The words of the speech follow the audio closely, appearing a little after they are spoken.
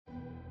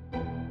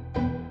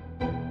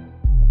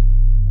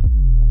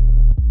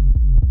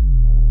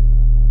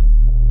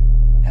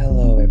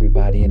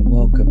everybody, and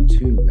welcome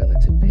to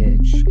Relative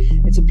Pitch.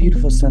 It's a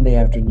beautiful Sunday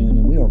afternoon,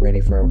 and we are ready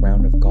for a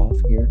round of golf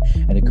here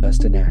at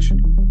Augusta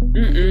National.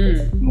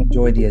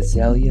 Enjoy the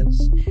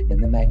azaleas and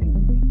the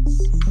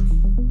magnolias.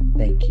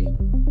 Thank you.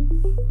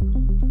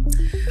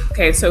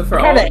 Okay, so for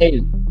all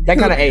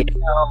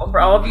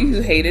of you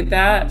who hated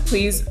that,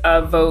 please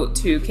vote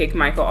to kick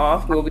Michael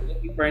off. We'll be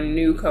looking for a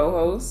new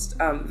co-host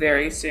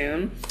very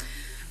soon.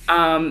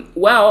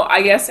 Well,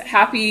 I guess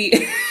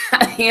happy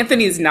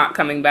Anthony's not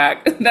coming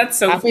back. That's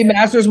so happy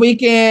Masters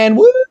weekend.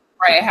 Woo!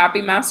 Right,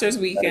 happy Masters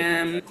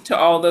weekend to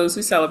all those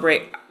who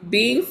celebrate.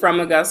 Being from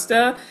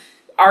Augusta,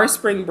 our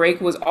spring break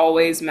was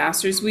always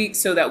Masters week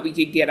so that we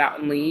could get out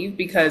and leave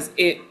because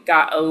it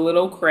got a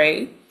little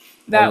cray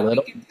that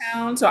week in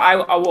town. So I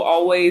will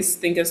always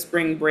think of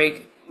spring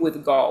break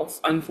with golf,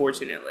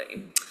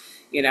 unfortunately.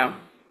 You know.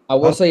 I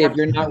will say, if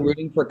you're not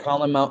rooting for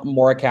Colin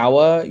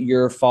Morikawa,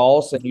 you're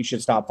false, and you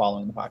should stop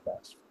following the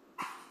podcast.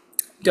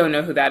 Don't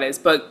know who that is,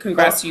 but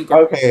congrats to you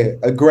guys. Okay,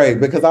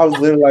 great, because I was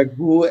literally like,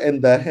 who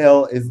in the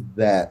hell is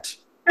that?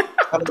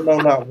 I don't know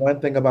not one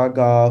thing about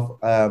golf.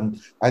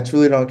 I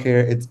truly don't care.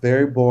 It's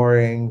very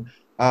boring.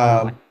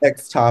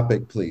 Next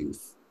topic,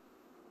 please.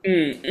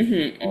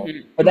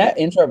 But that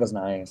intro was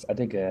nice. I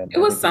think it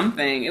was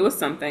something. It was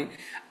something.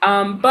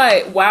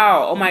 But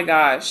wow, oh my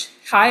gosh.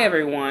 Hi,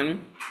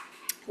 everyone.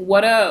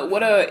 What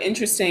a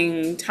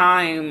interesting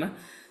time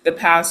the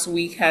past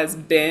week has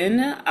been.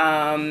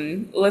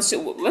 Let's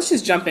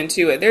just jump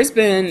into it. There's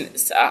been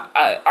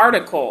an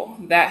article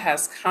that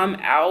has come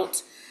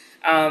out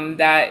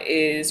that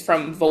is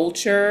from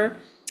Vulture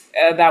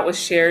that was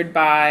shared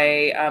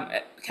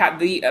by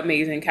the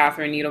amazing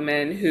Catherine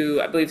Needleman,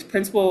 who I believe is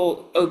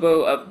principal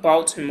oboe of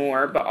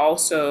Baltimore, but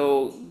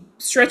also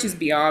stretches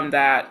beyond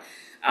that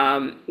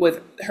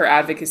with her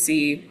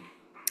advocacy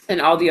and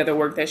all the other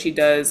work that she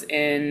does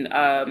in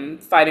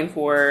fighting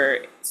for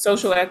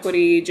social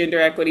equity, gender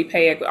equity,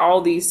 pay equity, all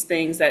these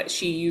things that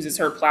she uses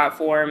her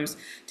platforms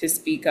to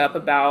speak up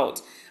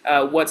about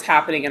what's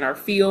happening in our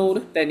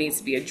field that needs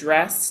to be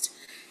addressed.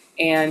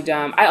 And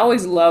I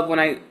always love when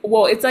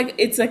it's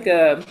like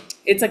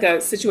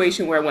a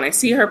situation where when I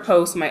see her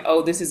post, I'm like,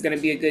 oh, this is going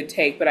to be a good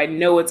take, but I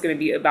know it's going to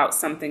be about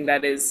something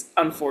that is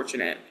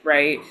unfortunate,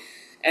 right?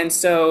 And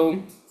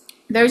so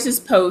there's this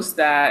post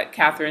that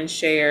Catherine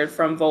shared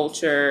from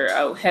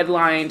Vulture,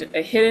 headlined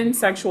 "A Hidden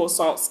Sexual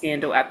Assault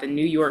Scandal at the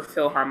New York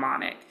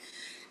Philharmonic."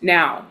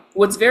 Now,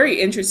 what's very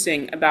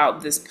interesting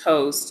about this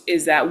post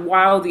is that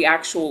while the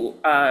actual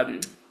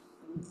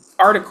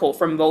article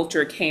from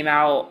Vulture came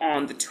out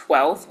on the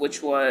 12th,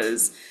 which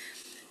was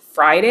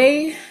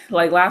Friday,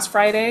 like last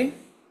Friday,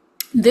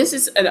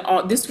 this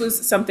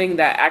was something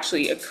that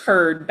actually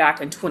occurred back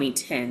in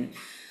 2010.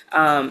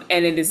 And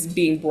it is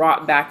being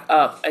brought back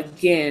up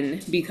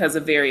again because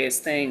of various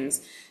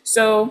things.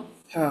 So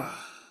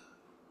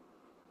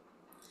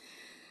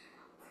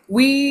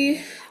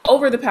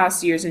over the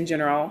past years in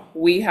general,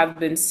 we have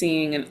been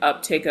seeing an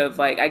uptick of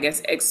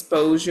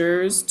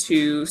exposures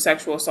to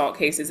sexual assault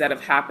cases that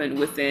have happened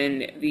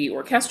within the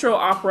orchestral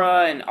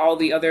opera and all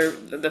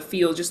the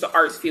field, just the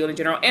arts field in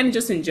general, and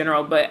just in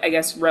general, but I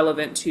guess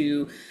relevant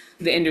to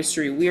the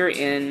industry we're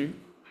in.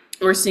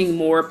 We're seeing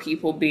more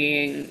people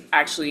being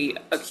actually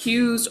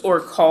accused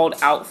or called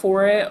out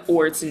for it,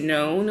 or it's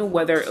known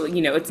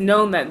it's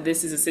known that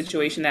this is a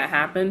situation that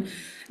happened.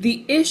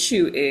 The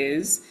issue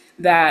is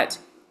that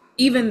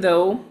even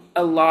though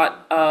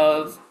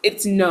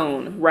it's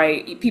known,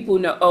 right? People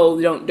know, oh,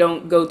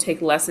 don't go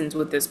take lessons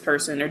with this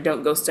person, or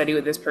don't go study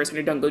with this person,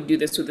 or don't go do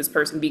this with this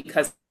person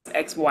because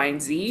X, Y,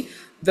 and Z.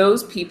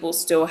 Those people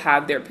still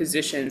have their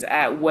positions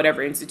at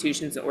whatever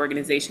institutions and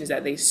organizations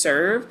that they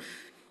serve,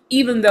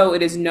 even though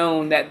it is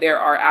known that there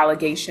are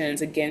allegations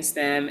against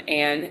them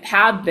and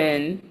have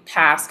been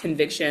past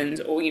convictions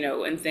or,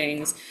 and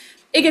things.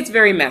 It gets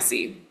very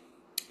messy.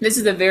 This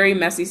is a very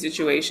messy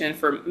situation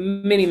for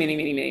many, many,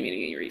 many, many,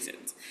 many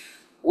reasons.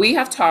 We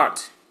have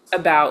talked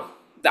about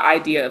the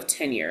idea of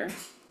tenure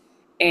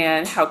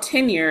and how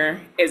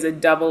tenure is a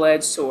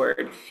double-edged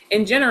sword.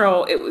 In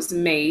general, it was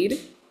made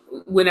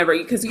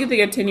because you can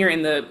think of tenure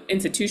in the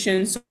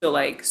institutions, so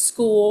like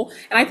school.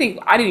 And I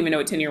didn't even know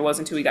what tenure was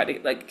until we got to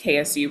like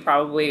KSU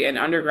probably in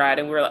undergrad.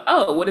 And we were like,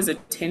 oh, what does a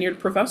tenured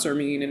professor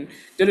mean? And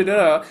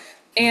da-da-da.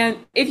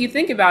 And if you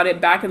think about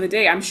it, back in the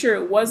day, I'm sure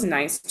it was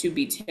nice to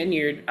be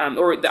tenured,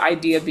 or the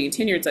idea of being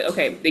tenured. It's like,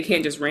 okay, they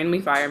can't just randomly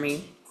fire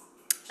me.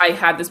 I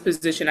had this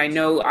position. I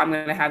know I'm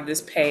going to have this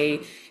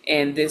pay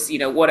and this,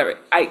 whatever.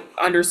 I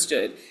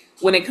understood.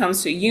 When it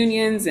comes to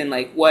unions and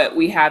like what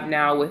we have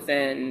now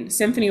within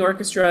symphony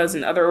orchestras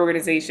and other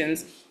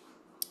organizations,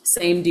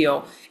 same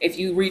deal. If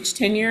you reach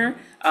tenure,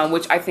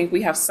 which I think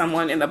we have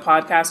someone in the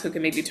podcast who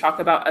can maybe talk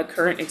about a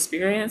current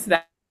experience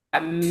that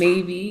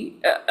maybe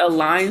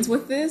aligns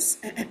with this.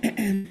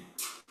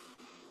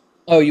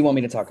 Oh, you want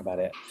me to talk about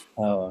it?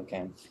 Oh,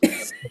 okay.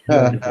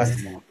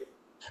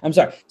 I'm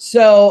sorry.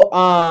 So,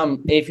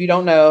 if you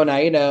don't know, now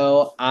you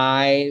know,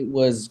 I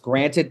was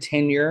granted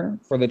tenure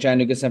for the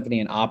Chattanooga Symphony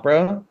and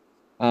Opera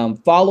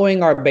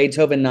following our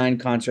Beethoven 9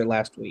 concert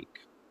last week.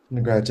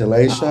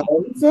 Congratulations.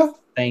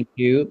 Thank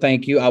you.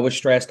 Thank you. I was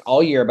stressed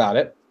all year about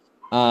it.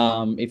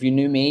 If you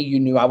knew me, you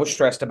knew I was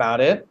stressed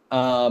about it.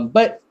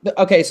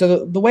 Okay,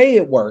 so the way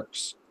it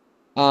works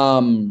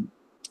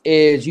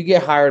is you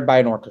get hired by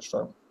an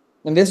orchestra.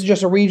 And this is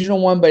just a regional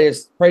one, but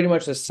it's pretty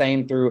much the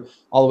same through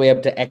all the way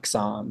up to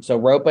Exxon. So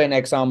ROPA and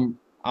Exxon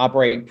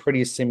operate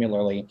pretty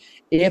similarly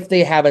if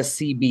they have a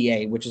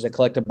CBA, which is a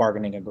collective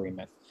bargaining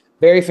agreement.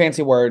 Very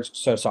fancy words,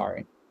 so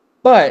sorry.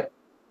 But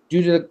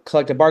due to the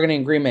collective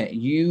bargaining agreement,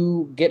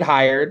 you get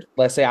hired.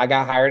 Let's say I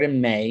got hired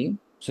in May.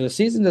 So the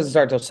season doesn't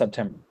start till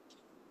September.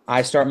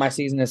 I start my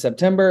season in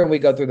September and we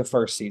go through the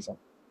first season.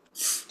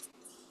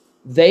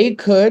 They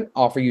could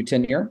offer you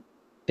tenure.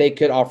 They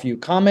could offer you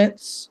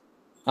comments.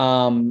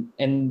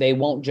 And they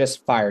won't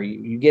just fire you.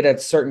 You get a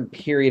certain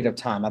period of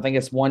time. I think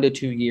it's 1 to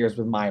 2 years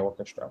with my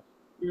orchestra.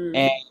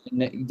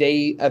 And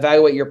they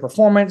evaluate your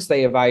performance.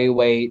 They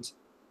evaluate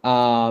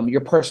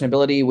your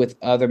personability with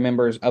other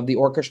members of the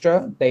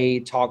orchestra.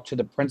 They talk to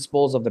the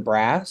principals of the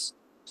brass.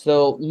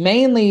 So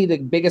mainly the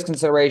biggest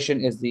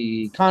consideration is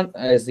the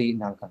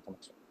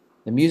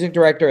music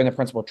director and the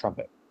principal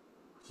trumpet.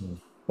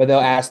 But they'll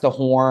ask the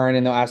horn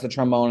and they'll ask the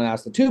trombone and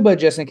ask the tuba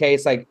just in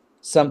case like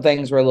some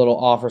things were a little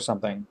off or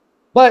something.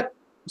 But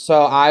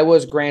so I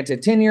was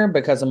granted tenure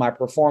because of my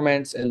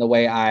performance and the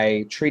way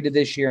I treated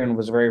this year and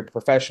was very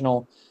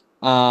professional.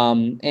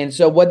 And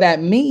so what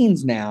that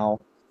means now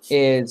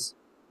is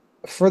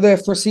for the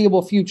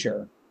foreseeable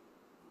future,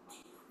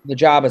 the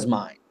job is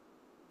mine.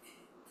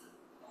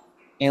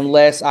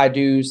 Unless I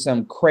do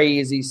some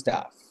crazy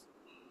stuff.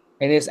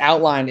 And it's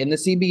outlined in the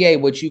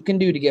CBA what you can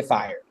do to get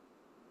fired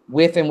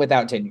with and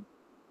without tenure.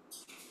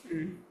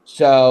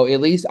 So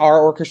at least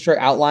our orchestra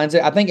outlines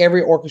it. I think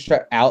every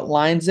orchestra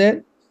outlines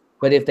it,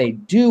 but if they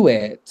do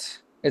it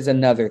is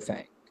another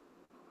thing.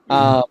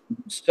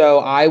 So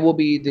I will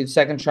be the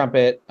second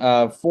trumpet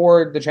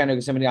for the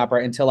Chattanooga Symphony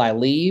Opera until I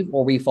leave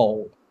or we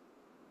fold,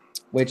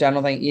 which I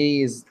don't think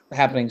is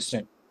happening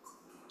soon.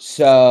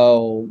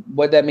 So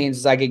what that means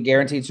is I get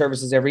guaranteed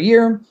services every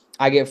year.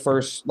 I get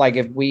first, like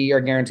if we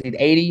are guaranteed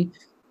 80,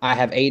 I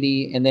have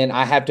 80, and then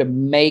I have to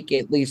make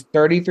at least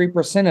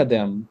 33% of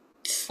them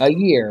a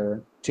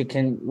year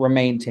to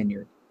remain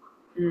tenured.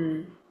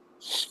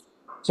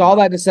 So all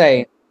that to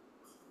say,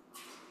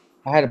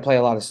 I had to play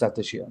a lot of stuff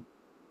this year.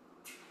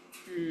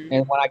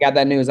 And when I got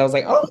that news, I was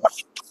like, oh,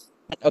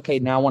 okay,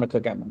 now I want to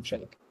cook out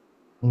milkshake.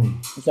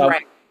 So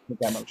right. cook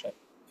out milkshake.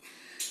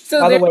 So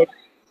by the way,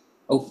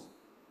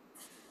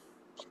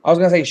 I was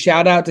going to say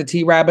shout out to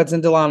T Rabbits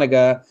and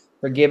Dahlonega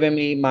for giving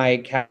me my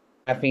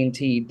caffeine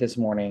tea this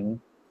morning.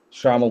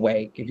 So I'm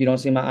awake. If you don't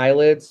see my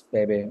eyelids,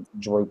 baby,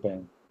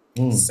 drooping.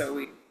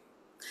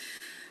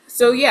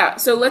 So yeah,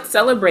 so let's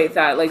celebrate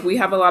that. Like we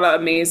have a lot of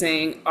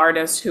amazing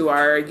artists who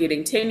are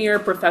getting tenure,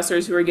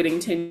 professors who are getting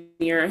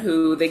tenure,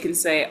 who they can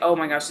say, oh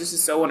my gosh, this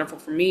is so wonderful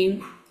for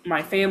me,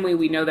 my family.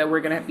 We know that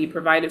we're going to be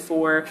provided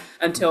for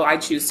until I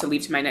choose to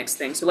leave to my next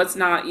thing. So let's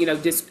not,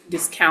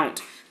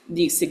 discount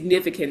the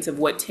significance of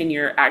what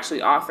tenure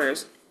actually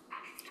offers.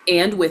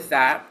 And with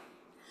that,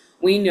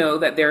 we know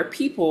that there are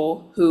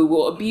people who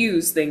will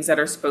abuse things that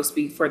are supposed to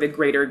be for the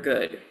greater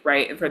good,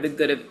 right? And for the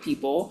good of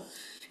people.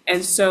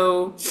 And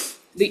so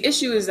the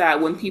issue is that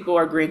when people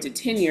are granted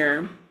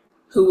tenure,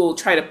 who will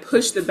try to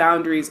push the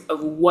boundaries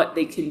of what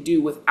they can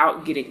do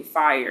without getting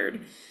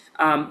fired,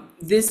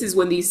 this is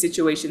when these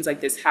situations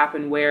like this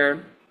happen,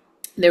 where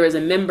there was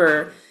a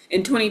member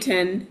in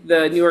 2010,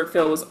 the New York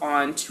Phil was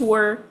on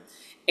tour,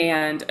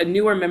 and a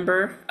newer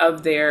member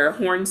of their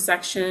horn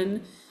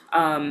section,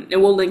 and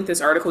we'll link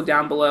this article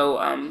down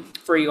below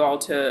for you all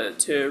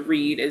to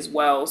read as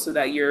well, so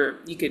that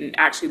you can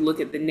actually look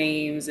at the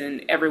names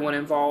and everyone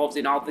involved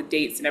and all the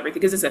dates and everything,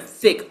 because it's a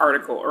thick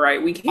article,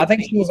 right? I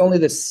think she was only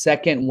the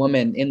second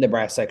woman in the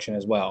brass section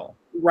as well.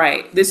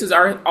 Right. This was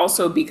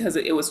also because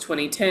it was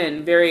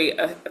 2010,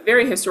 a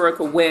very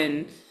historical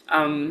win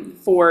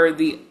for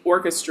the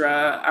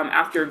orchestra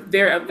after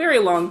a very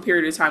long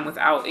period of time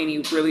without any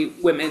really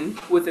women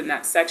within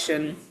that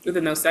section,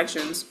 within those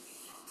sections.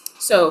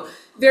 So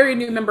very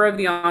new member of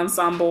the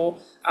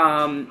ensemble,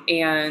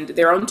 and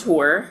they're on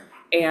tour.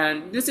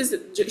 And she's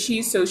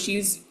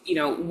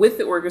with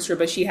the orchestra,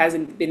 but she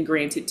hasn't been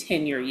granted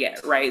tenure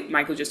yet, right?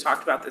 Michael just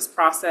talked about this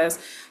process.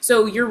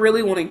 So you're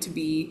really wanting to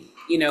be,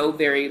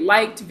 very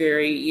liked,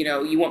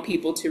 you want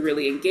people to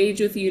really engage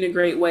with you in a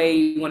great way.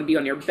 You want to be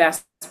on your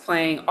best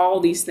playing, all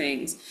these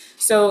things.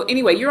 So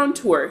anyway, you're on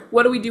tour.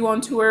 What do we do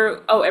on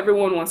tour? Oh,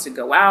 everyone wants to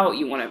go out.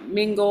 You want to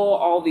mingle,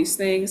 all these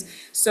things.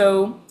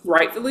 So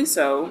rightfully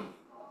so.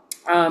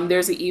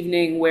 There's an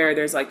evening where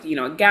there's a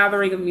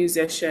gathering of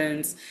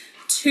musicians.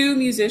 Two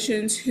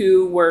musicians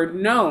who were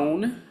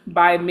known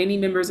by many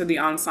members of the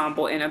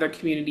ensemble and other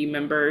community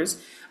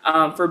members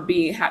for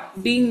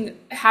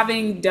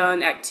having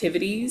done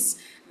activities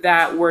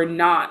that were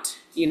not,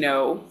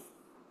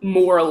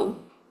 moral,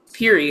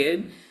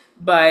 period,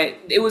 but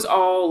it was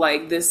all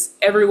like this,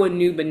 everyone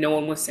knew, but no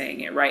one was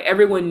saying it, right?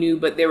 Everyone knew,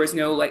 but there was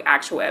no like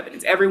actual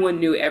evidence. Everyone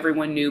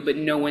knew, but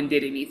no one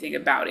did anything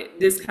about it.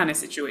 This kind of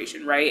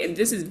situation, right? And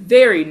this is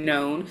very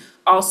known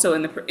also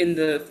in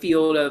the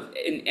field of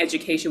in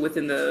education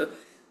within the,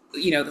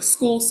 the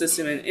school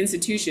system and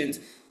institutions.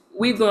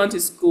 We've gone to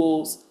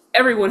schools,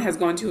 everyone has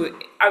gone to,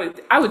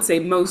 I would say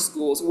most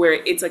schools, where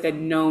it's like a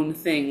known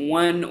thing.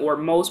 One or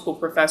multiple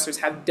professors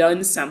have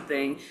done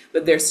something,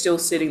 but they're still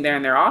sitting there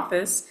in their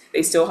office.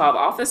 They still have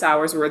office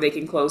hours where they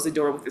can close the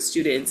door with the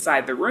student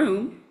inside the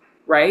room,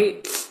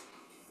 right?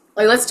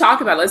 Like, let's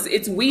talk about it.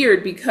 It's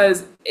weird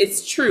because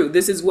it's true.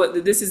 This is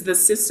the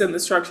system, the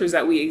structures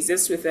that we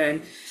exist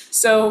within.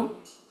 So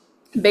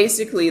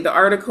basically, the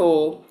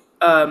article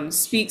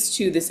speaks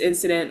to this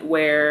incident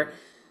where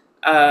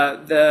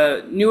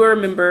the newer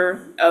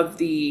member of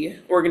the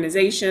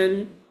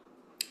organization,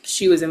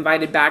 she was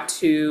invited back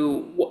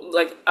to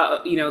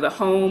the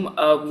home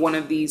of one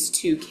of these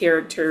two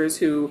characters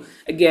who,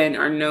 again,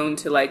 are known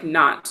to like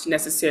not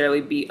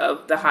necessarily be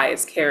of the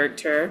highest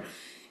character.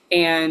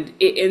 And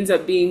it ends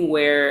up being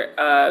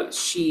where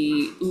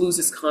she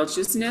loses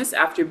consciousness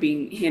after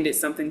being handed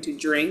something to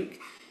drink,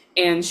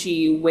 and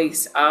she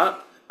wakes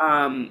up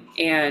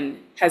and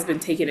has been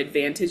taken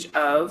advantage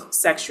of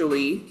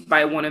sexually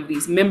by one of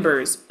these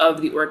members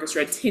of the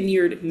orchestra, a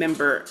tenured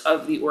member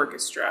of the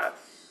orchestra.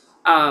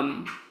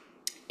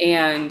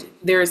 And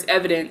there's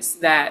evidence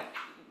that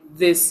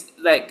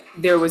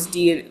there was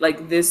DNA,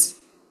 like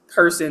this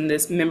person,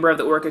 this member of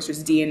the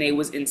orchestra's DNA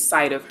was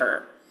inside of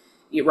her,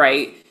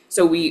 right?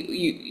 So do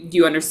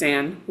you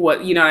understand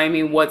what, you know what I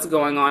mean, what's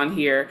going on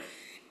here?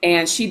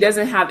 And she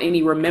doesn't have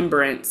any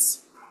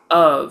remembrance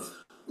of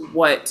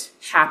what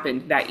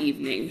happened that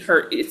evening.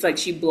 It's like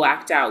she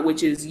blacked out,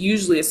 which is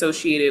usually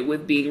associated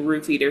with being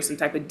roofied or some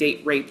type of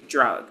date rape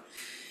drug.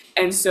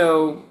 And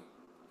so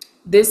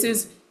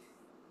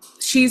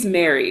she's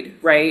married,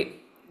 right?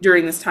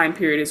 During this time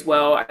period as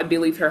well. I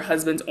believe her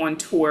husband's on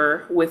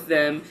tour with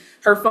them.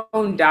 Her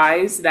phone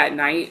dies that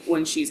night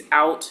when she's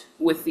out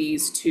with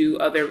these two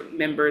other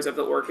members of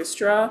the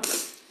orchestra.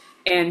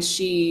 And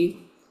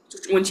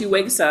when she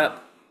wakes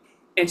up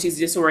and she's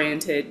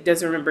disoriented,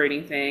 doesn't remember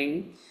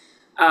anything,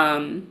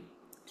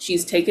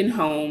 she's taken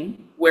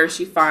home where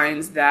she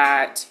finds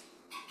that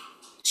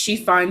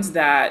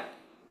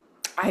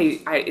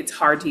it's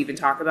hard to even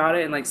talk about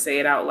it and like say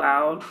it out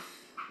loud,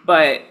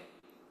 but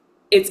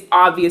it's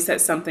obvious that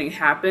something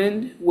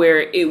happened where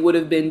it would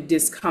have been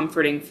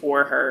discomforting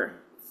for her.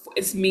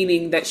 It's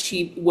meaning that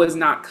she was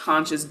not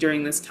conscious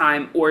during this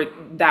time, or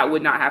that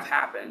would not have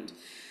happened.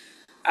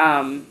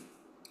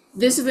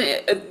 This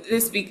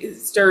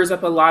stirs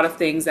up a lot of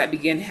things that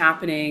begin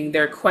happening.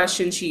 There are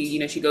questions.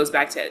 She goes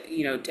back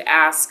to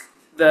ask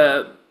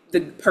the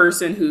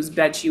person whose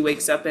bed she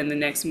wakes up in the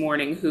next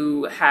morning,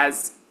 who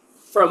has,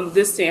 from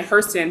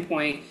her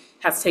standpoint,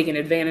 has taken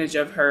advantage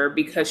of her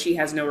because she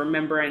has no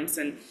remembrance.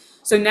 And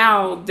so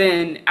now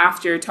then,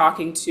 after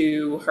talking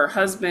to her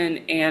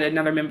husband and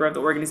another member of the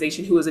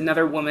organization, who is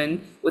another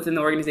woman within the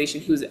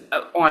organization who's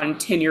on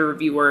tenure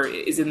review or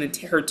is in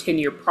her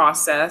tenure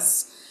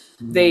process,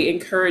 they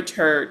encourage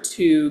her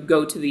to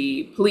go to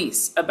the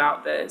police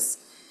about this.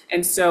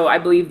 And so I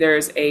believe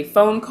there's a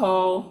phone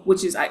call,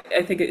 which is, I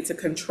think it's a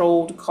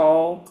controlled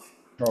call.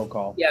 Roll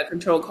call. Yeah,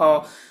 control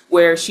call,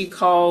 where she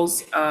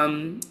calls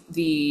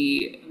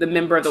the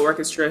member of the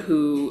orchestra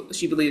who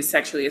she believes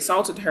sexually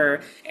assaulted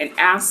her and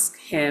asks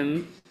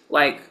him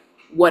like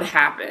what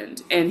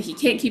happened. And he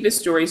can't keep his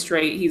story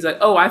straight. He's like,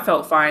 "Oh, I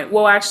felt fine.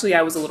 Well, actually,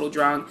 I was a little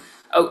drunk.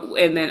 Oh,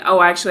 and then,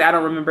 oh, actually, I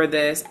don't remember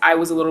this. I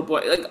was a little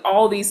boy." Like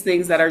all these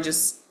things that are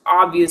just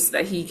obvious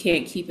that he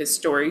can't keep his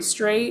story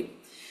straight.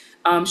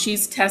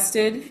 She's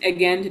tested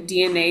again.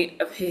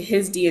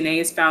 His DNA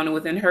is found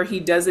within her. He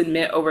does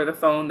admit over the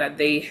phone that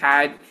they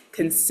had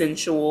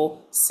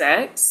consensual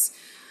sex.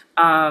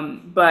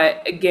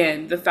 But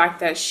again, the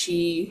fact that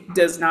she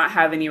does not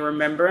have any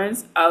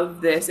remembrance of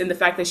this, and the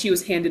fact that she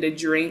was handed a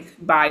drink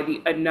by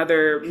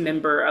another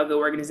member of the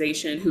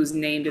organization who's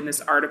named in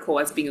this article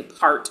as being a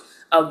part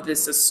of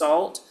this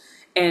assault.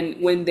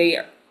 And when they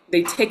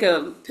take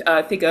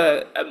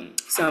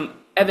some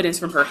evidence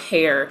from her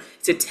hair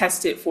to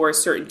test it for a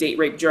certain date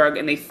rape drug,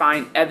 and they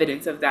find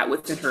evidence of that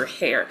within her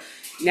hair.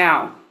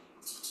 Now,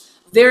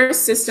 there are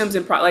systems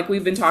and like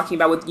we've been talking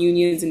about with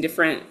unions and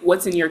different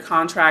what's in your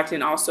contract,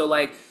 and also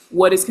like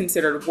what is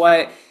considered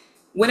what.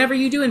 Whenever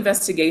you do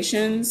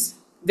investigations,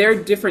 there are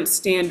different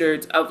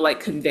standards of like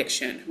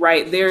conviction,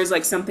 right? There's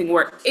like something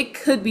where it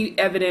could be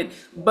evident,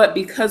 but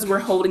because we're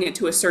holding it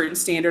to a certain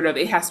standard of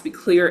it has to be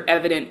clear,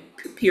 evident,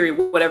 period,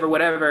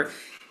 whatever,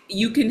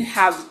 you can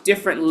have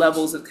different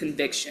levels of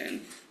conviction,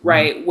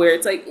 right? Where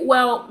it's like,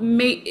 well,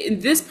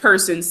 this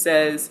person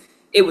says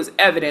it was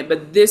evident,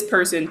 but this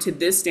person to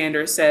this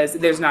standard says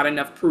there's not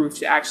enough proof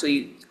to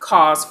actually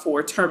cause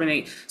for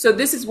terminate. So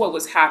this is what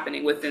was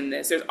happening within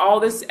this. There's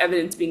all this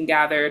evidence being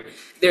gathered.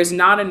 There's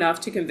not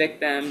enough to convict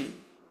them.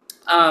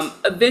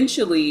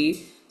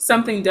 Eventually,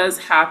 something does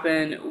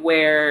happen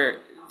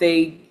where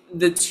the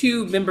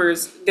two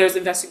members, there's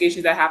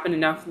investigations that happen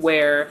enough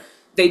where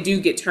they do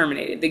get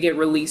terminated. They get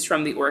released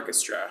from the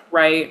orchestra,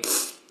 right?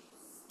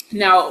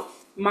 Now,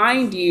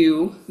 mind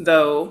you,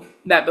 though,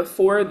 that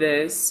before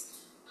this,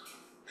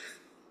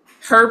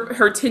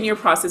 her tenure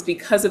process,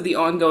 because of the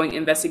ongoing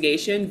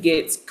investigation,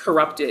 gets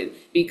corrupted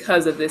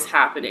because of this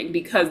happening,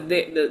 because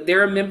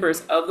there are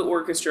members of the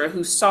orchestra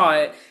who saw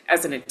it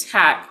as an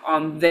attack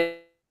on their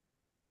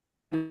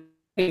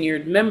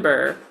tenured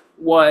member,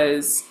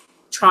 was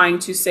trying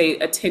to say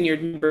a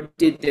tenured member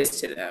did this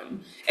to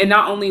them. And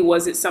not only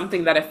was it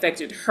something that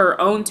affected her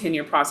own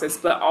tenure process,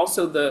 but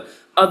also the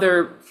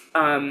other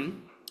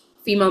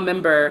female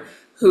member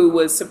who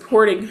was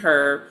supporting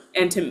her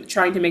and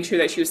trying to make sure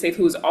that she was safe,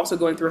 who was also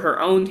going through her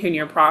own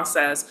tenure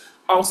process,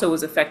 also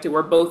was affected,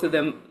 where both of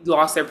them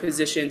lost their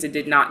positions and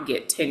did not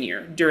get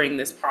tenure during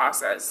this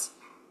process.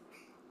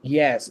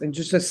 Yes, and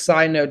just a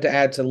side note to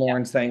add to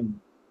Lauren's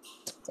thing,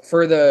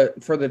 for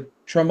the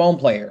trombone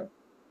player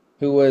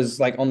who was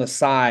like on the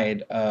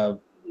side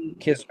of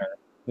Kisner,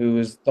 who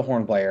was the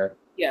horn player.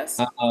 Yes.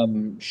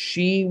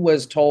 She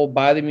was told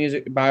by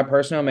a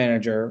personnel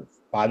manager,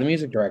 by the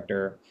music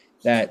director,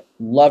 that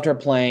loved her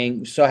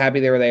playing, so happy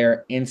they were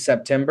there. In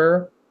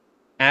September,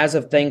 as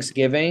of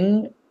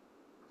Thanksgiving,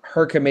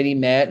 her committee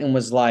met and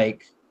was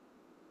like,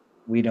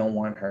 we don't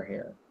want her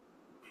here,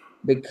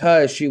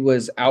 because she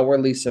was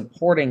outwardly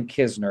supporting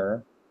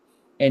Kisner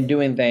and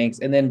doing things.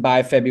 And then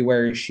by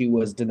February, she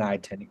was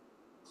denied tenure.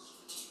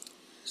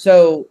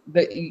 So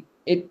the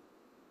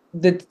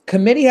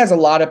committee has a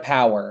lot of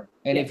power.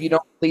 And if you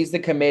don't please the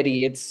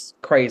committee, it's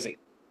crazy.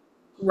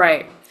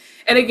 Right.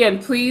 And again,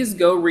 please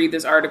go read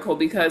this article,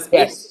 because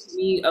it took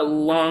me a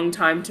long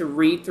time to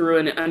read through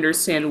and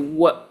understand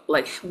what,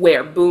 like,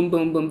 where, boom,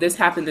 boom, boom, this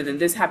happened, and then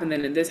this happened,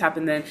 and then this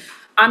happened, then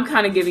I'm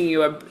kind of giving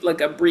you a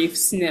brief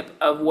snip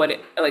of what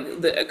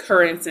the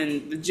occurrence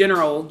and the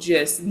general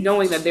gist,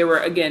 knowing that there were,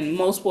 again,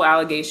 multiple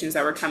allegations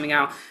that were coming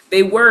out.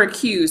 They were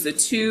accused, the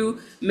two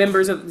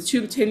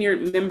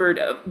tenured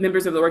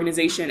members of the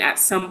organization at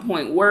some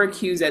point were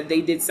accused that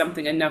they did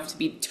something enough to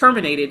be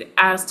terminated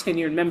as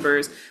tenured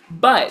members,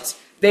 but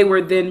they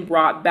were then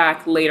brought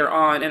back later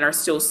on and are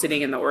still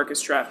sitting in the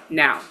orchestra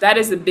now. That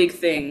is a big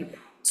thing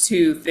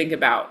to think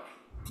about.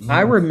 I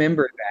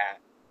remember that.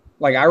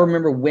 Like, I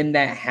remember when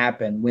that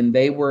happened, when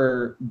they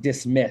were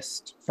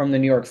dismissed from the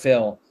New York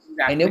Phil.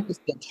 Exactly. And it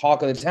was the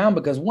talk of the town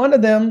because one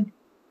of them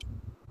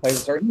plays a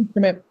certain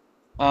instrument.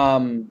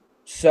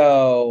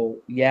 So,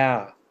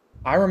 yeah,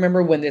 I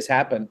remember when this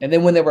happened. And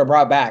then when they were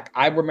brought back,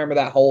 I remember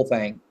that whole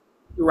thing.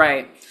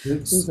 Right.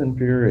 This is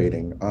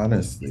infuriating,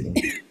 honestly,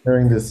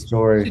 hearing this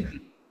story.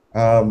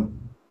 I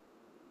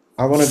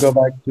want to go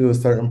back to a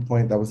certain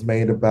point that was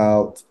made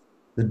about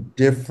the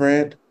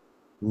different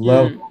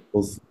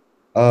levels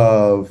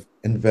of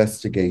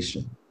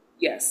investigation.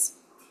 Yes.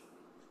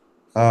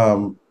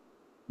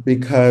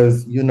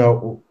 Because,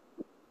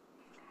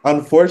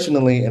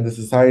 unfortunately, in the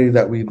society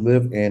that we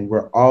live in,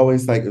 we're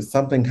always like, if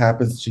something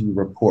happens to you,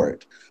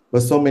 report.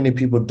 But so many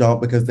people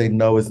don't, because they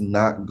know it's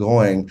not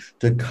going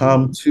to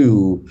come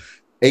to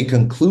a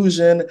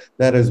conclusion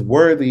that is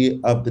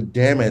worthy of the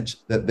damage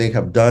that they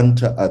have done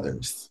to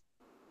others.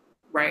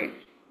 Right.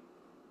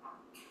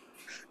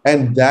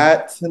 And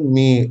that, to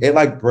me, it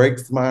like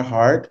breaks my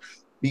heart,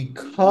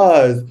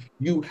 because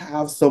you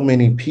have so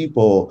many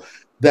people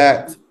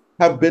that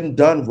have been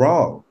done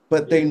wrong,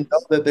 but they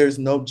know that there's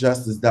no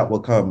justice that will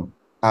come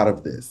out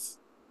of this.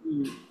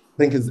 I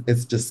think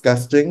it's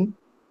disgusting.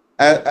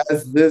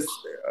 As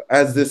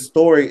this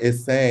story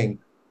is saying,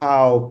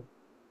 how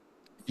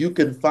you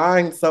can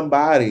find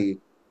somebody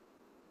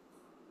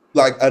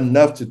like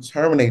enough to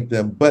terminate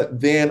them,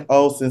 but then,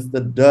 since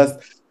the dust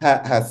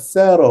has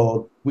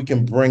settled, we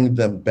can bring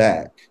them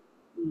back.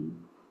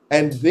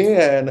 And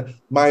then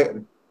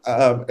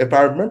if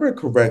I remember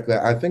correctly,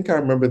 I think I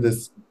remember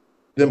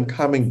them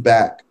coming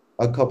back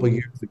a couple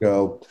years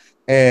ago.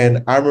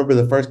 And I remember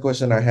the first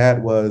question I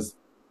had was,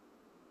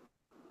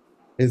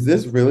 is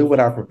this really what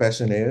our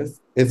profession is?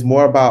 It's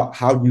more about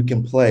how you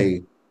can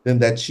play than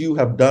that you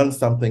have done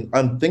something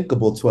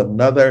unthinkable to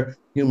another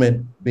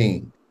human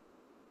being.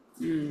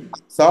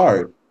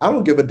 Sorry, I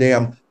don't give a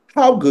damn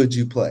how good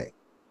you play.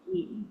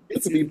 You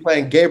could be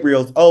playing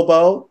Gabriel's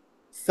oboe,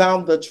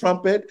 sound the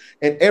trumpet,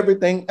 and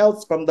everything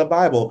else from the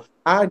Bible.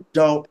 I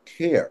don't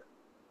care.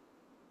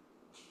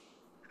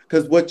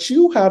 Because what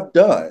you have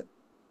done,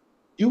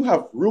 you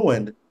have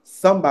ruined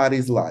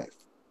somebody's life.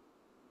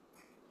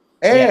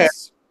 And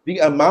the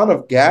amount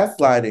of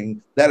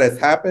gaslighting that has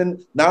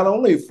happened, not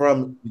only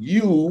from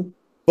you,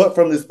 but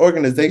from this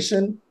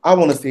organization, I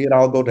want to see it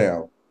all go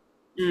down.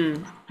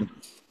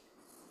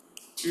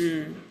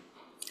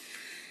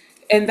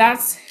 And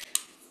that's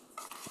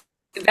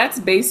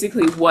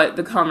basically what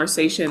the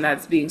conversation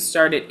that's being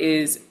started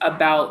is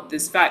about.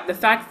 The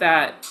fact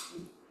that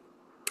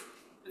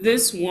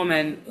this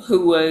woman,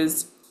 who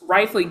was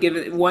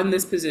rightfully won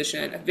this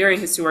position, a very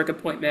historic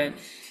appointment,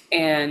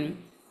 and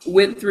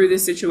went through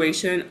this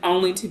situation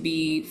only to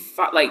be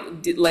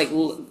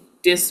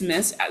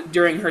dismissed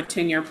during her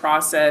tenure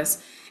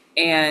process.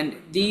 And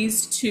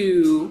these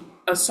two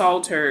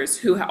assaulters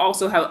who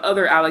also have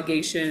other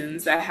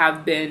allegations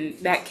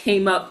that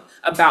came up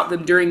about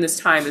them during this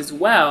time as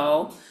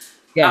well,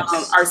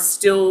 Yes. are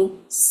still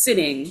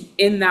sitting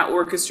in that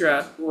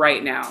orchestra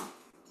right now.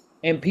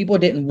 And people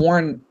didn't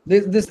warn.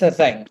 This is the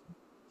thing.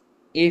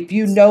 If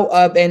you know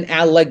of an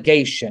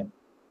allegation,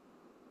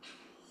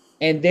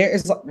 and there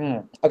is,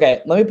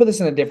 okay, let me put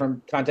this in a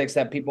different context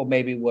that people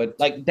maybe would,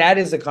 like, that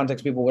is the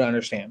context people would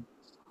understand.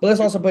 But let's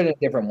also put it in a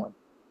different one.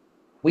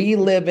 We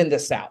live in the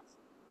South.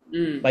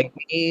 Like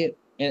me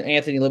and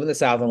Anthony live in the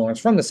South and Lauren's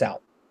from the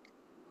South.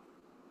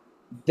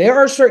 There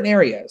are certain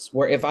areas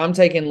where if I'm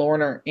taking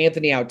Lauren or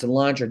Anthony out to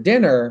lunch or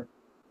dinner,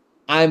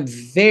 I'm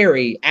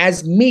very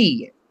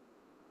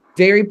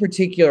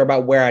particular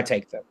about where I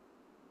take them.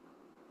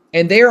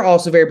 And they're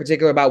also very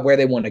particular about where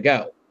they want to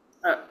go.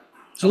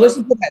 So let's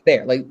put that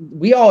there. Like,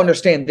 we all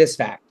understand this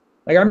fact.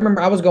 Like, I remember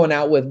I was going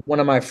out with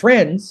one of my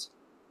friends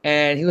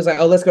and he was like,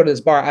 oh, let's go to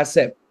this bar. I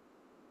said,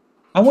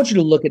 I want you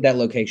to look at that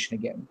location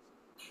again.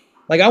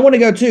 Like, I want to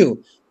go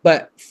too,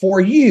 but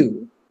for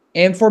you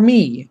and for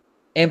me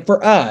and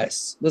for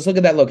us, let's look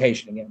at that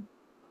location again.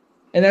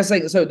 And that's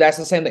like, so that's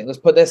the same thing. Let's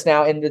put this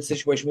now in the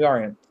situation we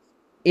are in.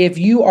 If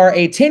you are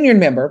a tenured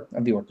member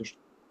of the orchestra,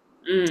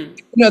 you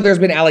know, there's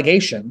been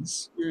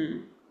allegations.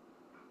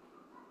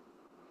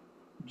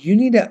 You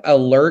need to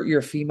alert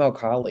your female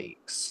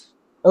colleagues,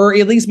 or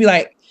at least be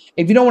like,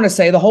 if you don't want to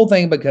say the whole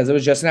thing because it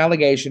was just an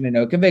allegation and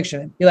no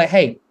conviction, be like,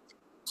 hey,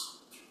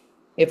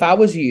 if I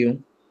was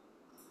you,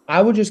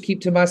 I would just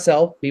keep to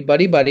myself, be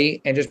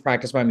buddy, and just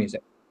practice my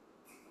music.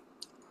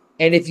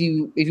 And if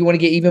you want to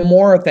get even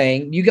more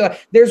thing,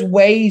 there's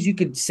ways you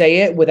could say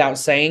it without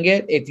saying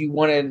it if you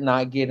want to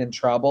not get in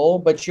trouble,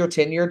 but you're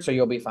tenured, so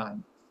you'll be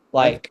fine.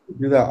 Like,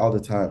 I do that all the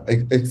time,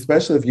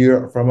 especially if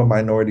you're from a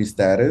minority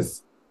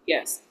status.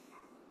 Yes.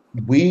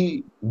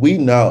 We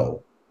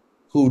know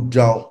who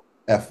don't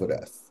F with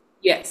us.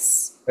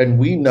 Yes. And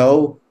we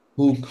know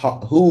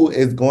who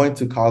is going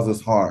to cause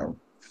us harm.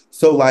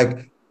 So,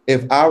 like,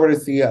 if I were to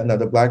see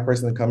another Black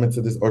person come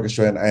into this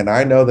orchestra and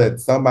I know that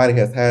somebody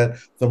has had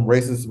some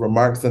racist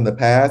remarks in the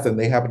past and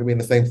they happen to be in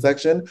the same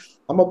section,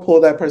 I'm going to pull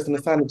that person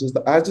aside and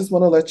I just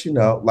want to let you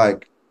know,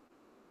 like,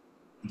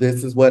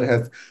 this is what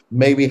has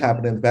maybe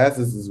happened in the past.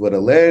 This is what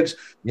alleged.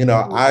 You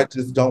know, I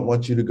just don't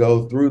want you to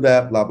go through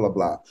that, blah, blah,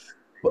 blah.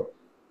 But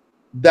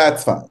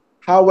that's fine.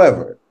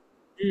 However,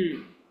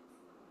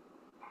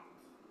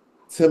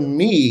 to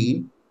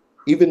me,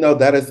 even though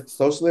that is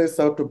socially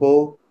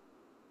acceptable,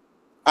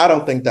 I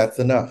don't think that's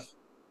enough.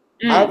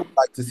 I would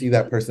like to see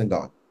that person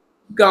gone.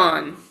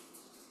 Gone.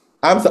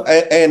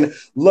 And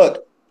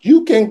look,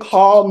 you can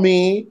call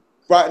me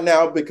right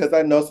now because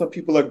I know some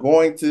people are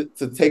going to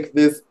take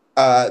this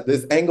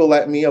this angle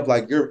at me of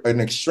like, you're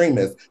an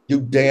extremist.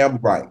 You damn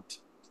right.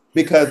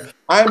 Because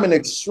I'm an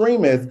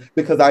extremist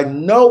because I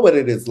know what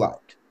it is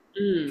like.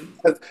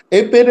 Because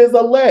if it is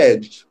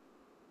alleged,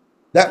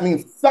 that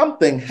means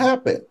something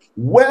happened.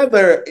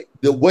 Whether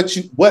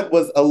what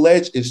was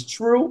alleged is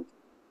true,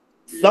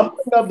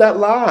 something of that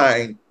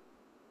line,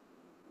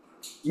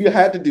 you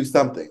had to do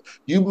something.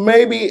 You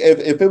maybe,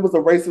 if it was a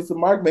racist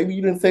remark, maybe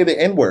you didn't say the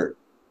N-word,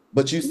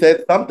 but you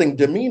said something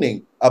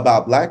demeaning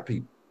about Black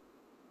people.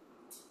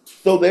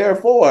 So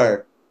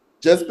therefore,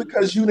 just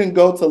because you didn't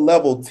go to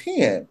level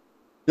 10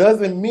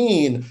 doesn't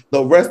mean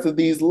the rest of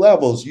these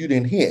levels you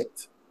didn't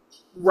hit.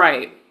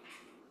 Right.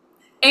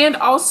 And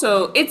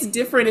also, it's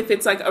different if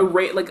it's like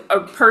a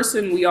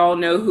person we all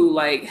know who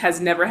like has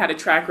never had a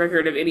track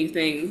record of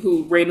anything,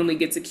 who randomly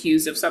gets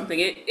accused of something.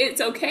 It's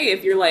okay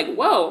if you're like,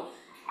 whoa,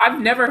 I've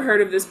never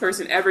heard of this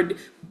person ever.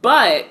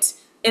 But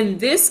in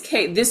this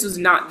case, this was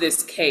not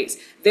this case.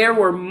 There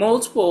were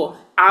multiple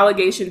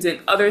allegations and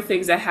other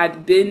things that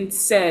had been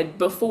said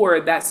before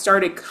that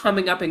started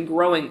coming up and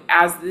growing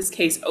as this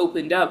case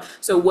opened up.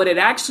 So what it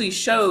actually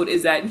showed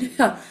is that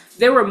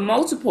there were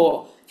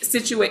multiple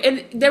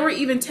and there were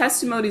even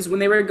testimonies when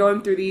they were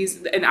going through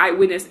these, an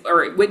eyewitness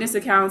or witness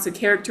accounts and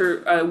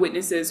character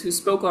witnesses who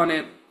spoke on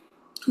it,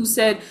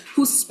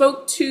 who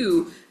spoke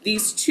to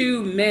these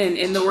two men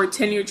in the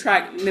tenure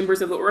track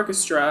members of the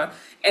orchestra,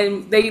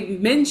 and they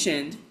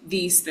mentioned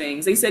these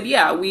things. They said,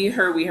 yeah, we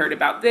heard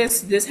about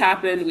this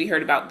happened, we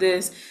heard about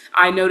this,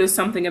 I noticed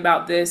something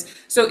about this.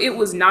 So it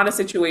was not a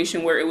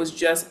situation where it was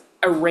just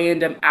a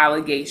random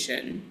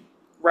allegation,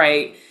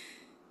 right?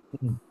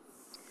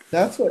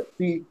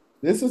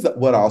 This is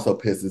what also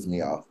pisses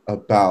me off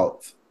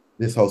about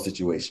this whole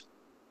situation.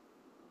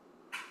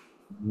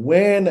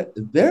 When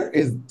there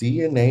is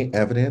DNA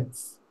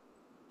evidence,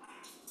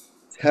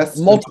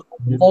 multiple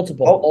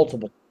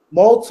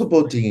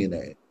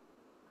DNA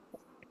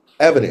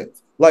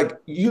evidence. Like,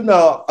 you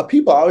know,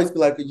 people always be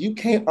like, you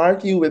can't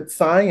argue with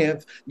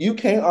science. You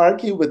can't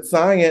argue with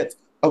science.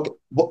 Okay,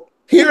 well,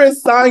 here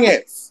is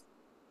science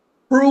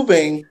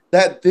proving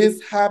that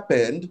this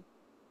happened,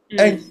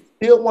 and you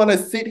still want to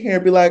sit here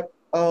and be like,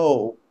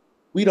 oh,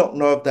 we don't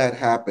know if that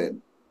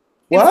happened.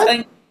 What?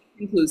 It's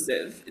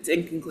inconclusive. It's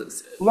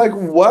inconclusive. Like,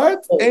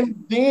 what?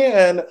 And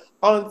then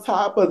on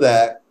top of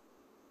that,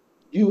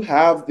 you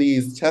have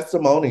these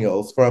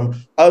testimonials from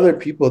other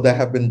people that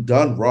have been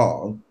done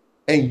wrong,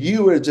 and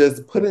you are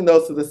just putting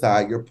those to the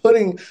side. You're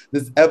putting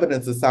this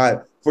evidence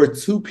aside for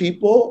two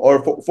people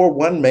or for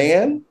one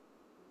man.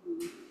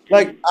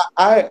 Like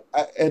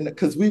and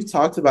because we've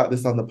talked about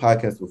this on the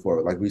podcast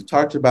before, like we've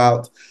talked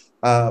about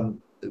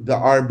the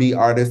R&B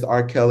artist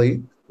R.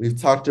 Kelly. We've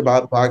talked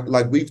about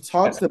like we've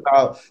talked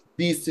about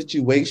these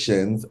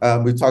situations.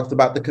 We've talked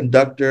about the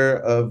conductor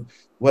of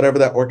whatever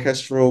that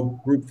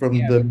orchestral group from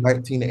the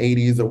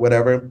 1980s or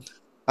whatever.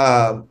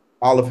 All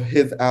of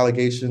his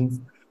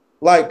allegations.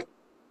 Like,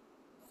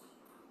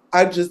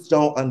 I just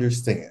don't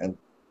understand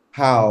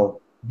how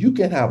you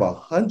can have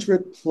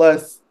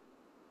 100+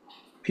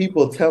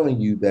 people telling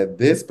you that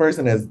this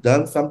person has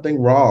done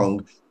something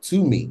wrong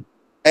to me.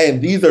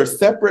 And these are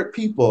separate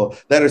people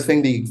that are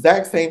saying the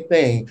exact same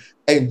thing.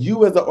 And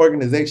you as an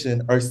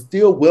organization are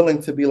still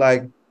willing to be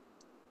like,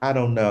 I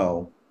don't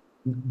know.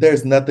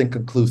 There's nothing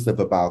conclusive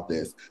about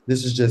this.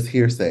 This is just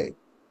hearsay.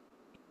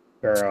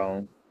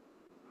 Girl.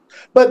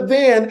 But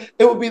then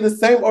it would be the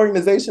same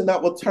organization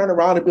that will turn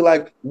around and be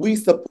like, we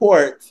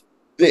support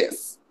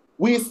this.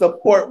 We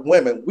support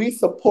women. We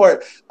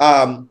support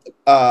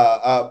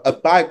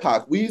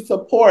BIPOC. We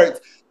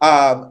support,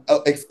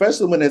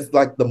 especially when it's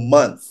like the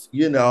months,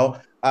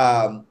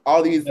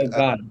 all these. Oh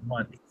God,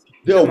 months.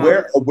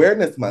 The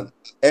awareness month,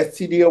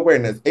 STD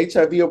awareness,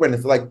 HIV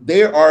awareness, like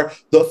they are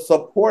the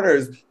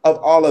supporters of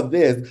all of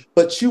this,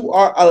 but you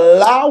are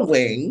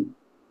allowing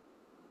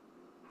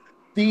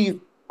these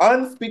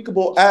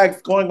unspeakable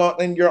acts going on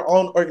in your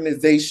own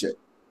organization.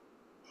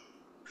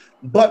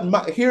 But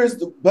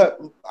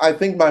I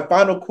think my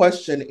final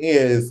question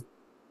is,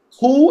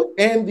 who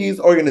in these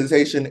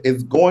organizations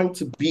is going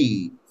to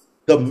be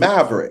the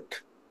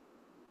maverick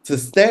to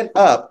stand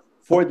up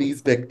for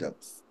these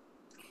victims?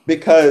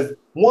 Because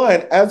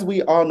one, as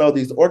we all know,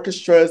 these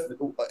orchestras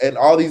and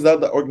all these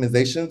other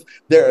organizations,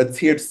 they're a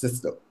tiered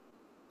system.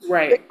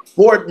 Right.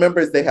 Board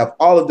members, they have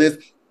all of this.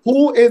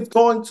 Who is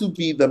going to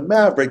be the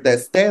maverick that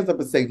stands up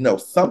and say, no,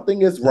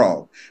 something is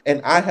wrong,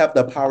 and I have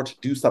the power to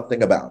do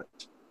something about it?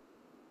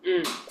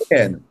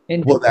 And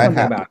will that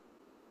happen?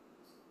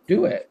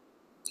 Do it.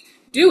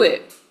 Do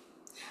it.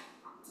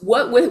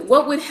 What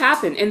would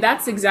happen? And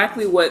that's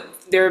exactly what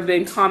there have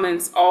been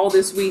comments all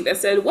this week that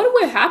said, what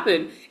would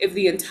happen if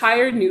the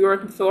entire New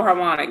York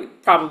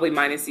Philharmonic, probably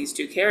minus these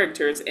two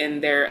characters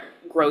and their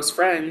gross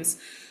friends,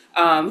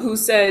 who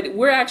said,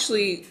 we're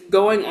actually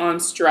going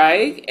on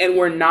strike and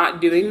we're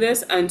not doing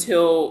this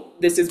until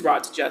this is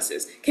brought to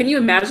justice. Can you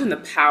imagine the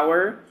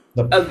power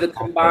of the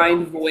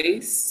combined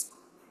voice?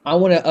 I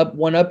want to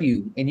one up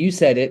you, and you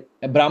said it,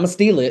 but I'm gonna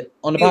steal it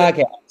on the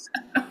podcast.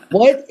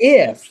 What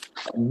if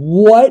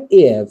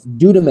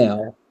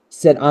Dudamel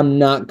said, I'm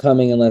not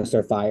coming unless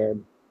they're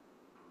fired?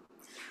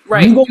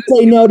 Right. You gonna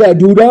say no to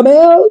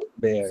Dudamel?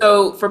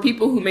 So for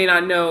people who may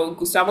not know,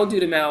 Gustavo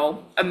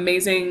Dudamel,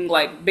 amazing,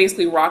 like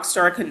basically rock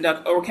star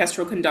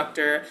orchestral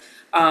conductor,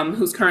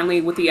 who's currently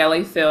with the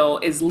LA Phil,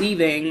 is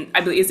leaving. I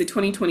believe, is it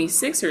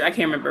 2026 or I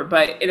can't remember,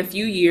 but in a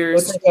few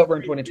years. We'll take over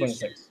in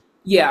 2026.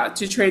 Yeah,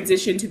 to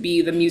transition to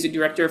be the music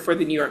director for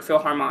the New York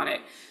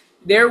Philharmonic.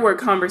 There were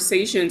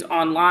conversations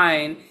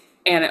online,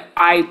 and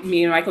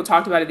me and Michael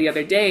talked about it the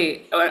other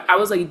day. I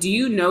was like, do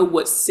you know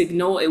what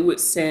signal it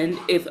would send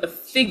if a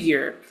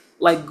figure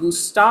like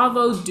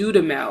Gustavo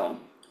Dudamel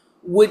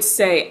would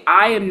say,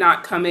 I am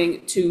not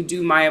coming to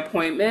do my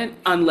appointment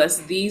unless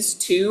these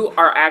two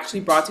are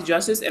actually brought to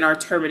justice and are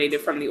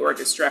terminated from the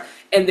orchestra,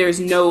 and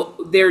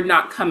they're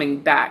not coming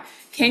back.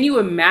 Can you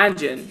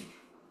imagine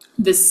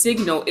the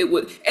signal it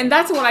would? And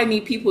that's what I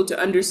need people to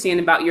understand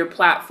about your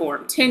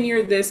platform.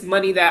 Tenure this,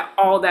 money that,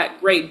 all that,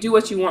 great. Do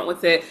what you want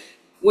with it.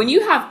 When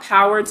you have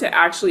power to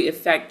actually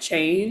affect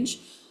change,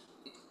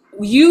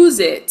 use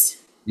it.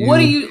 What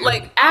do you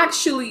like?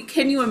 Actually,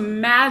 can you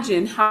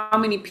imagine how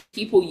many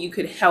people you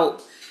could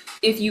help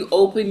if you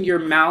open your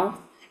mouth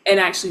and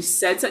actually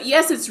said so?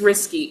 Yes, it's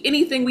risky.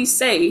 Anything we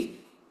say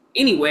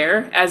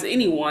anywhere as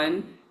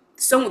anyone,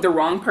 the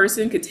wrong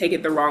person could take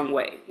it the wrong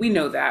way. We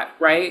know that,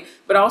 right?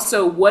 But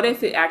also, what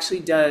if it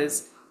actually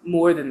does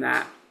more than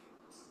that?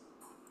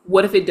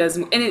 What if it does?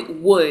 And it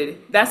would.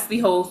 That's the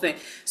whole thing.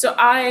 So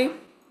I'm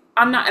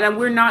not, and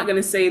we're not going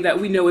to say that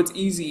we know it's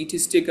easy to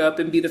stick up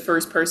and be the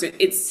first person.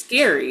 It's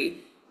scary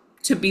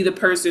to be the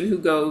person who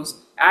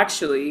goes,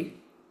 actually,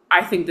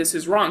 I think this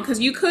is wrong. Because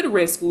you could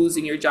risk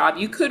losing your job.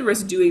 You could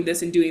risk doing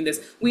this and doing this.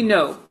 We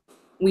know.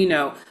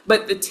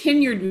 But the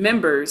tenured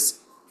members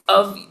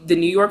of the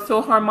New York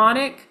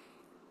Philharmonic,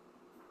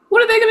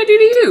 what are they going to do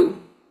to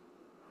you?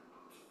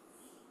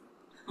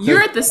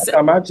 You're at the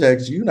time I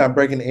checked, you're not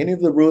breaking any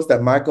of the rules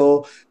that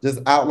Michael just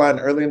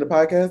outlined early in the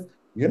podcast.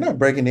 You're not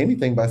breaking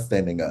anything by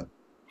standing up.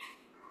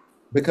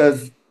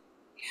 Because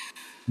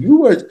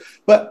you were,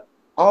 but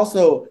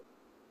also,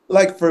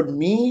 like for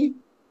me,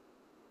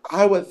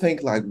 I would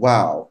think like,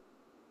 wow,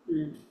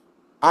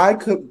 I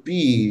could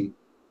be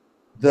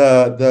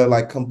the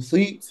like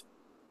complete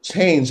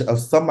change of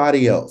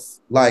somebody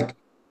else. Like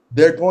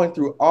they're going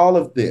through all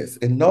of this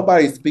and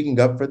nobody's speaking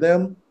up for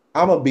them.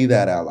 I'm gonna be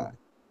that ally.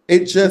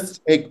 It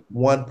just takes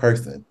one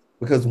person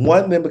because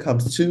one then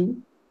becomes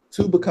two,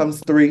 two becomes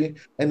three,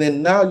 and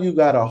then now you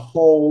got a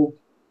whole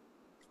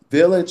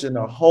village and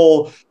a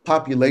whole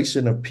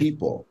population of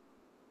people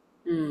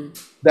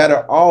that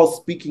are all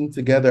speaking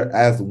together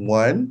as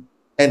one,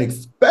 and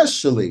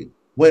especially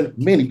when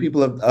many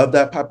people of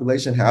that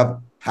population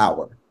have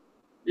power.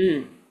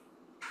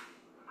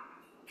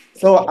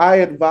 So I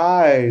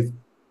advise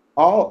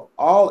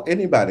all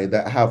anybody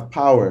that have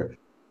power,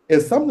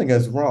 if something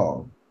is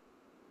wrong,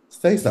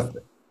 say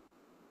something.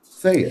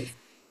 Say it.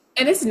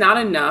 And it's not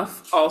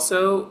enough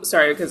also,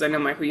 sorry, because I know,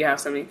 Michael, you have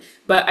something,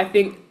 but I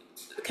think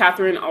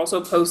Catherine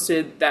also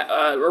posted that,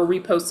 or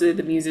reposted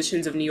the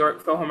Musicians of New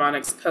York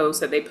Philharmonic's post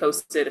that they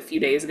posted a few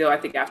days ago, I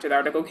think after the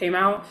article came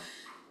out.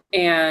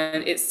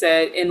 And it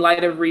said, in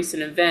light of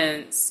recent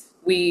events,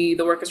 we,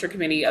 the Orchestra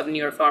Committee of the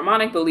New York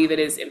Philharmonic, believe it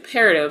is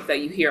imperative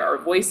that you hear our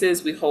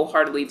voices. We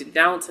wholeheartedly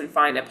denounce and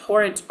find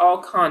abhorrent all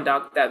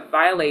conduct that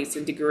violates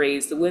and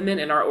degrades the women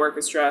in our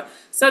orchestra.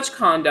 Such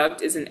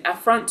conduct is an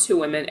affront to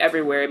women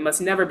everywhere. It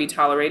must never be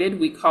tolerated.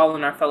 We call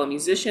on our fellow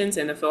musicians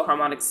and the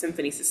Philharmonic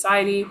Symphony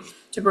Society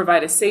to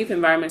provide a safe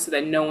environment so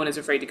that no one is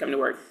afraid to come to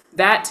work.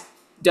 That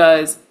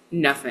does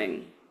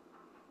nothing.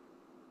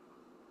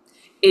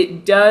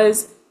 It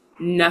does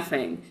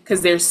nothing,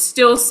 because they're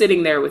still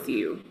sitting there with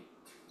you.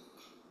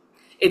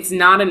 It's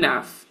not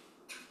enough.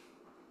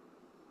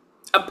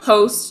 A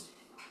post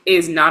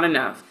is not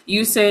enough.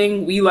 You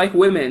saying we like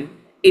women,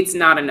 it's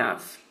not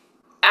enough.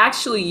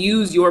 Actually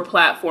use your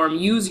platform,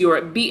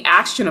 be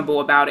actionable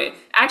about it.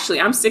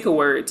 Actually, I'm sick of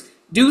words.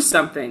 Do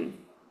something.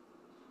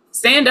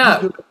 Stand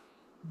up.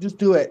 Just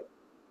do it.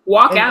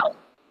 Walk out.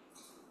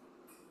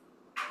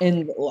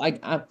 And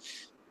like,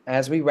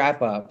 as we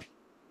wrap up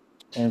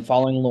and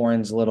following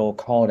Lauren's little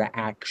call to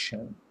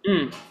action,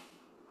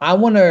 I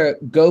want to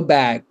go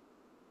back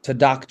to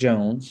Doc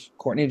Jones,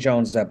 Courtney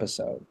Jones'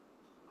 episode.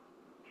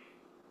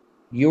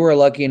 You were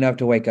lucky enough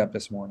to wake up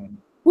this morning.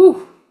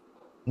 Whew.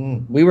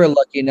 We were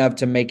lucky enough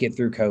to make it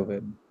through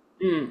COVID.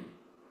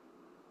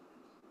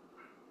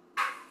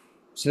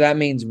 So that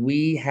means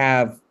we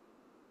have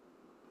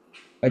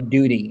a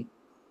duty,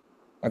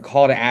 a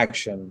call to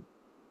action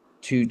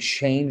to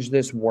change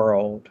this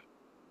world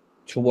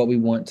to what we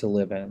want to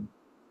live in,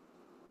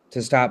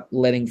 to stop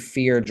letting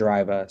fear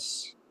drive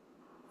us,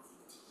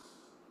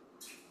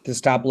 to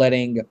stop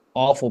letting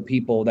awful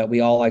people that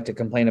we all like to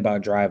complain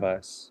about drive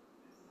us.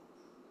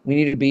 We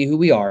need to be who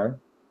we are.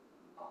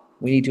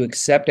 We need to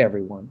accept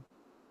everyone,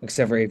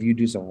 except for if you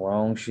do some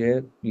wrong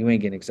shit, you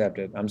ain't getting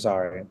accepted. I'm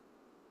sorry.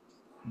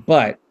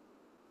 But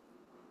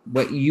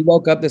you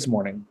woke up this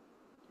morning.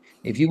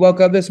 If you woke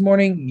up this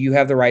morning, you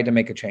have the right to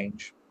make a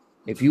change.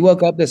 If you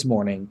woke up this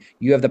morning,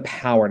 you have the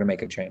power to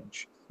make a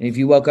change. And if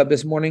you woke up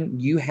this morning,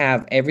 you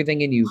have everything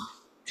in you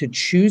to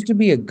choose to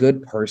be a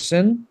good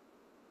person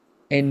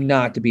and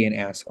not to be an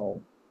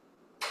asshole.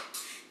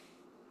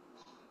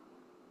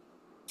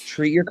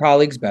 Treat your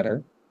colleagues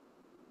better.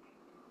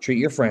 Treat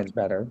your friends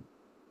better.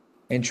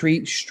 And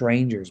treat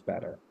strangers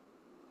better.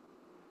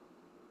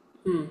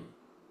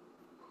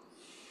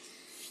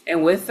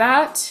 And with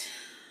that,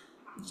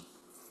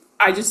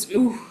 I just,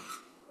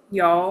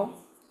 y'all.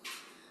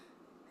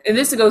 And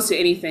this goes to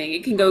anything.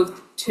 It can go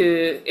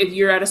to, if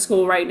you're at a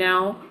school right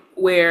now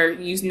where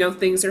you know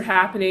things are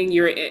happening,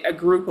 you're a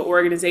group or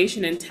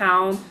organization in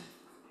town,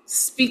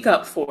 speak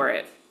up for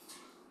it.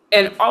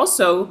 And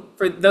also,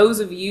 for those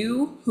of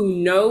you who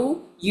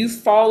know you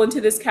fall into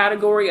this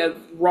category of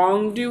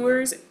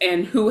wrongdoers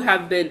and who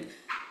have been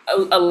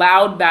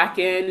allowed back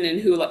in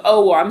and who like,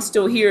 oh, well, I'm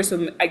still here,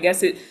 so I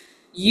guess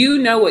you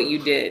know what you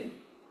did.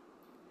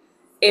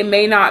 It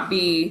may not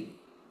be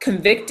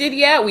convicted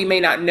yet. We may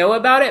not know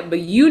about it,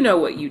 but you know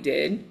what you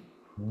did.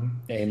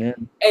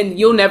 Amen. And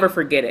you'll never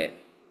forget it.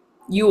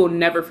 You will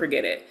never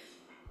forget it.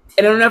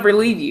 And it'll never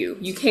leave you.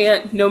 You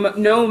can't,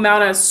 no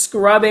amount of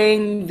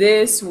scrubbing,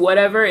 this,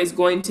 whatever, is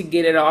going to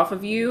get it off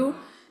of you.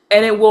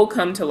 And it will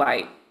come to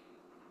light.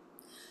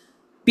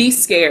 Be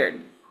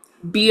scared.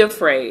 Be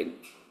afraid.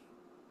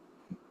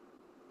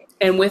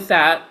 And with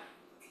that,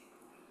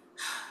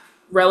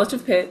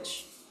 Relative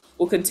Pitch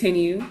will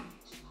continue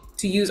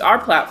to use our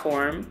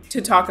platform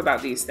to talk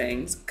about these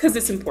things because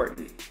it's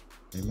important.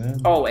 Amen.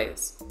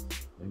 Always.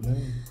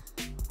 Amen.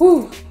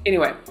 Whew.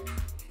 Anyway.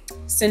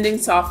 Sending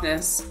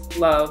softness,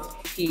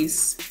 love,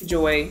 peace,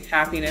 joy,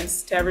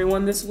 happiness to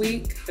everyone this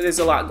week. There's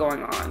a lot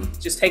going on.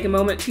 Just take a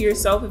moment to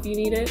yourself if you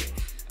need it.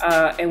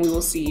 And we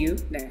will see you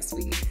next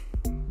week.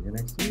 See you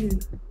next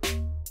week.